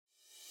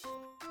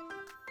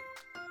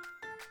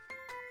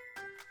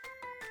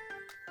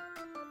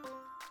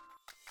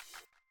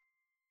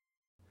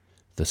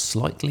The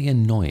Slightly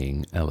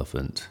Annoying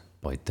Elephant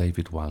by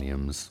David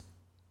Walliams.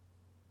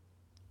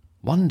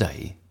 One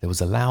day there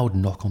was a loud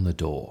knock on the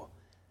door.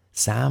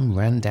 Sam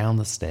ran down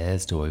the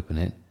stairs to open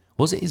it.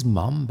 Was it his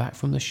mum back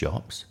from the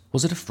shops?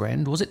 Was it a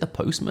friend? Was it the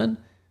postman?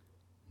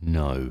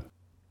 No,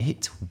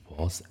 it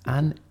was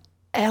an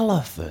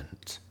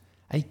elephant.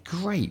 A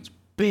great,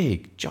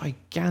 big,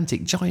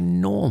 gigantic,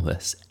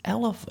 ginormous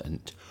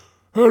elephant.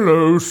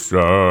 "Hello,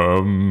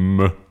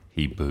 Sam,"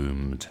 he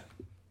boomed.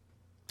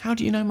 "How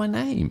do you know my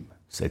name?"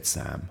 said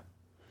Sam.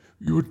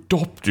 "You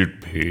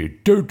adopted me,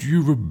 don't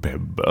you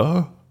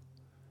remember?"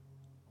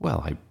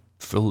 "Well, I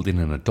filled in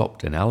an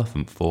adopt an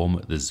elephant form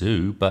at the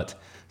zoo, but,"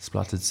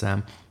 spluttered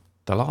Sam,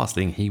 the last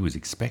thing he was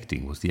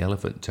expecting was the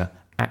elephant to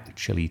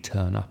actually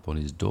turn up on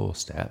his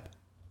doorstep.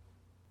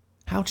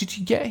 "How did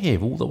you get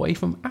here all the way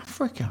from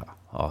Africa?"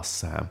 asked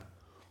Sam.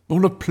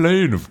 "On a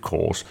plane, of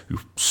course, you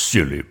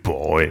silly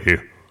boy.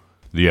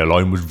 The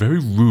airline was very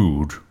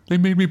rude. They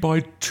made me buy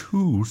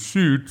 2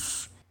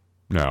 seats.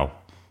 Now,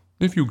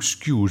 if you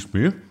excuse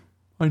me,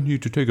 I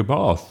need to take a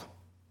bath,"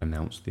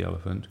 announced the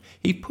elephant.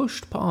 He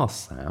pushed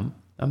past Sam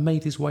and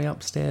made his way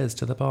upstairs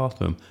to the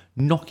bathroom,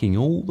 knocking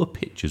all the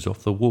pictures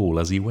off the wall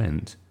as he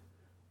went.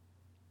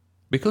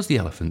 Because the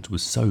elephant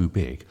was so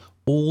big,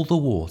 all the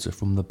water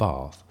from the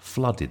bath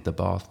flooded the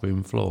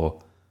bathroom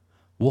floor.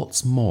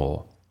 What's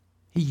more,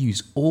 he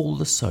used all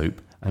the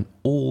soap and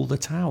all the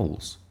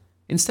towels.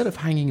 Instead of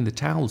hanging the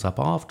towels up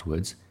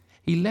afterwards,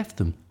 he left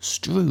them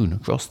strewn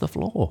across the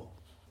floor.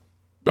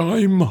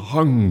 "I'm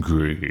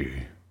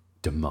hungry,"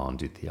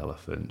 demanded the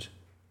elephant.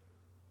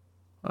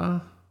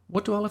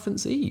 What do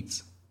elephants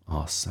eat?"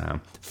 asked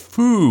Sam.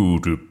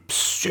 "Food, you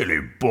silly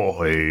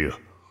boy."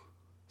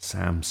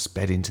 Sam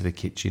sped into the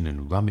kitchen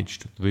and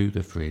rummaged through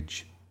the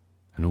fridge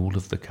and all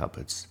of the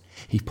cupboards.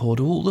 He poured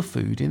all the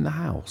food in the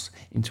house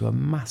into a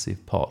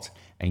massive pot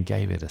and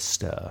gave it a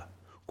stir.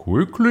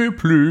 "Quickly,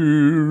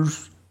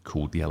 please,"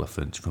 called the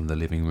elephant from the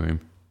living room.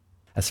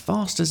 As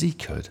fast as he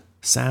could,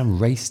 Sam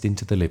raced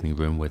into the living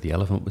room where the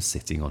elephant was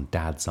sitting on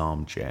Dad's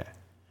armchair.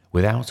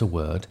 Without a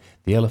word,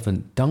 the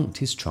elephant dunked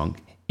his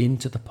trunk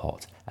into the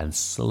pot and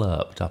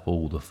slurped up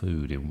all the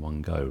food in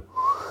one go.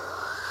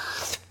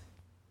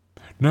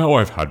 "Now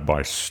I've had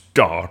my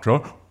starter,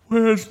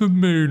 where's the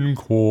main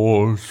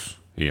course?"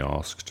 he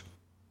asked.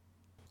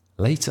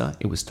 Later,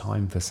 it was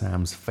time for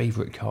Sam's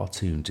favourite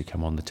cartoon to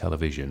come on the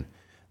television.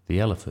 The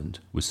elephant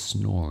was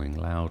snoring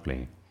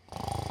loudly.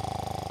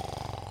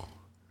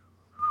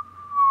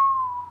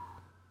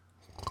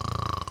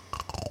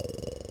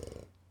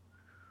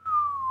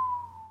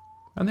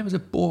 And there was a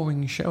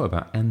boring show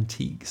about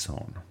antiques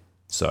on.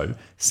 So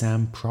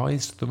Sam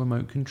prized the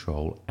remote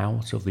control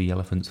out of the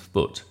elephant's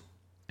foot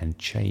and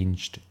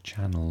changed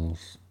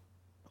channels.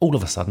 All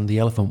of a sudden, the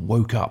elephant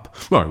woke up.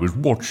 "I was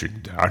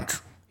watching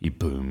that," he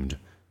boomed.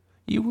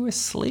 "You were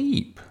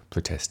asleep,"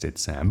 protested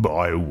Sam.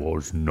 "I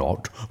was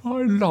not.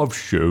 I love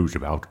shows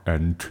about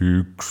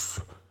antiques."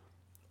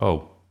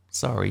 "Oh,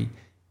 sorry.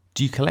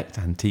 Do you collect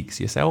antiques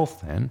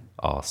yourself, then?"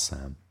 asked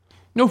Sam.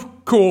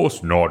 "Of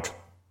course not.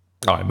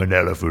 I'm an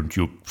elephant,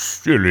 you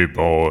silly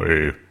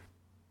boy."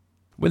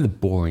 When the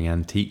boring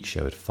antique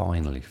show had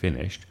finally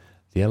finished,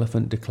 the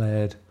elephant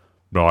declared,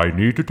 "I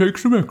need to take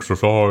some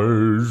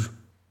exercise."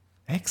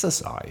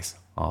 "Exercise?"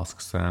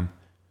 asked Sam.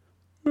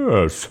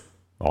 "Yes,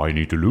 I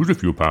need to lose a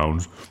few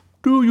pounds.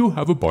 Do you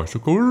have a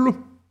bicycle?"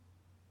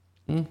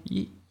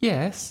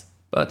 Yes,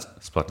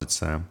 but," spluttered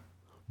Sam.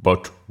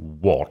 "But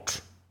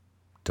what?"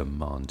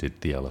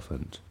 demanded the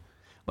elephant.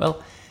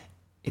 "Well,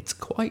 it's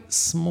quite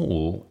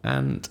small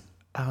and,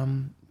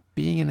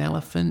 being an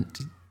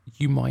elephant,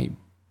 you might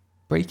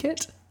break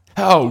it."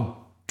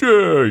 "How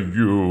dare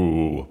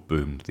you!"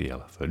 boomed the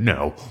elephant.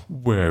 "Now,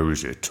 where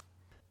is it?"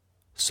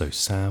 So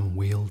Sam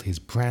wheeled his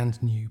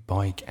brand new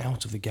bike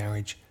out of the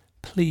garage.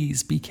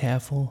 "Please be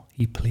careful,"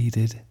 he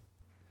pleaded.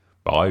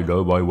 "I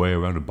know my way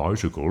around a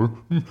bicycle.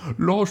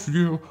 Last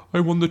year I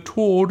won the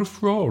Tour de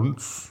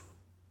France."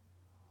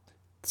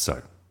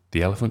 So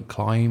the elephant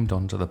climbed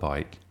onto the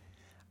bike,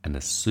 and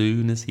as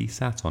soon as he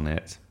sat on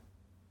it,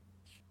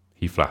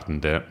 he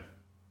flattened it.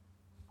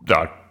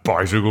 "That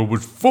bicycle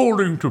was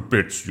falling to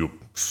bits, you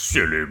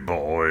silly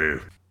boy.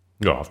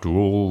 After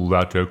all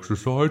that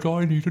exercise,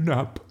 I need a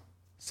nap,"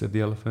 said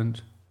the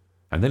elephant.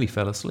 And then he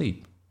fell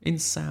asleep in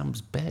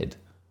Sam's bed.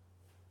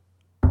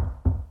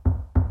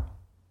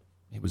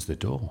 It was the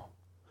door.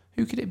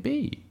 Who could it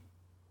be?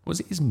 Was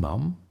it his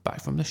mum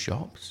back from the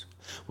shops?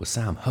 Well,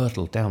 Sam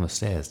hurtled down the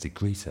stairs to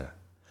greet her.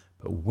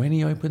 But when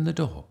he opened the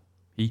door,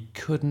 he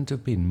couldn't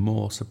have been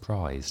more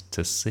surprised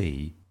to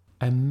see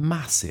a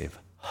massive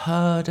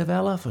herd of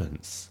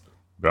elephants.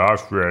 "Our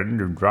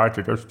friend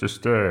invited us to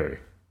stay,"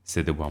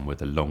 said the one with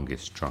the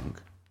longest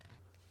trunk.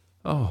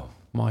 Oh,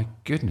 my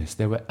goodness,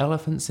 there were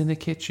elephants in the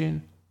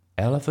kitchen,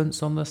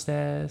 elephants on the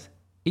stairs,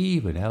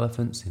 even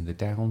elephants in the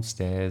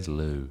downstairs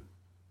loo.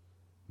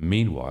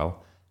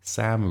 Meanwhile,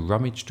 Sam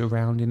rummaged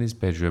around in his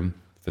bedroom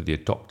for the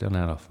adopt an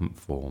elephant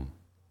form.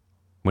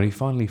 When he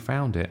finally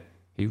found it,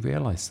 he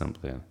realised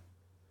something.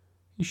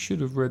 He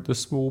should have read the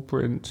small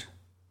print.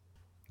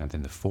 And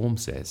then the form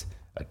says,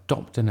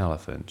 Adopt an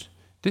elephant.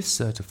 This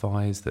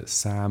certifies that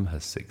Sam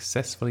has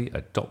successfully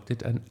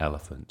adopted an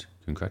elephant.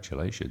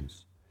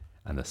 Congratulations.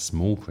 And the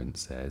small print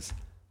says,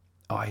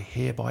 I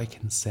hereby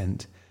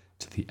consent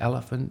to the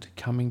elephant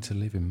coming to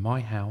live in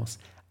my house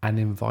and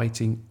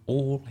inviting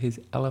all his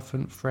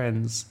elephant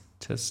friends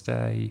to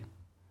stay.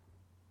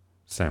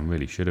 Sam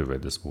really should have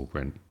read the small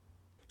print.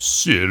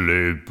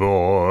 Silly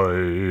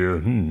boy.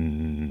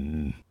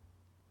 And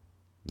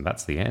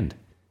that's the end.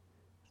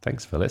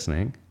 Thanks for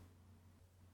listening.